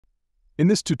In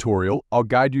this tutorial, I'll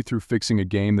guide you through fixing a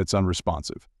game that's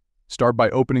unresponsive. Start by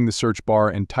opening the search bar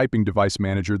and typing Device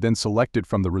Manager, then select it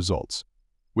from the results.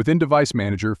 Within Device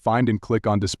Manager, find and click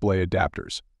on Display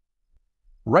Adapters.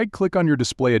 Right-click on your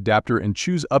display adapter and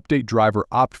choose Update Driver.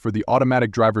 Opt for the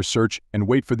automatic driver search and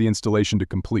wait for the installation to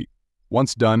complete.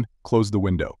 Once done, close the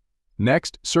window.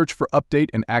 Next, search for Update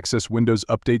and access Windows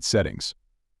Update settings.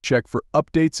 Check for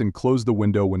updates and close the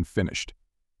window when finished.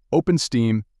 Open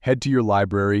Steam, head to your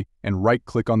library, and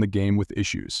right-click on the game with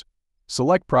issues.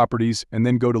 Select Properties and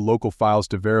then go to Local Files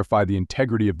to verify the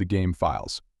integrity of the game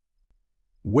files.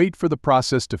 Wait for the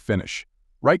process to finish.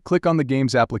 Right-click on the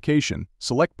game's application,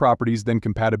 select Properties, then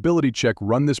Compatibility. Check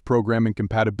Run this program in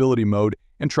compatibility mode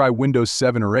and try Windows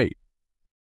 7 or 8.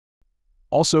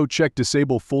 Also, check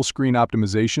Disable Full Screen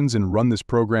Optimizations and run this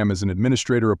program as an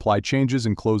administrator. Apply changes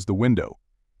and close the window.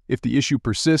 If the issue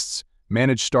persists,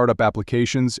 manage startup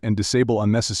applications and disable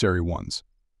unnecessary ones.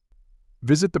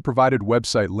 Visit the provided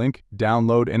website link,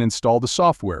 download and install the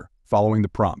software, following the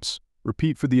prompts.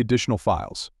 Repeat for the additional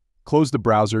files. Close the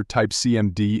browser, type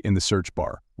CMD in the search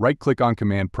bar. Right-click on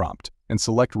Command Prompt and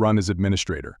select Run as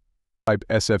Administrator. Type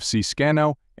SFC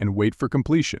Scano and wait for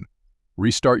completion.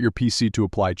 Restart your PC to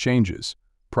apply changes.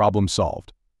 Problem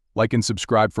solved. Like and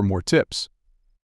subscribe for more tips.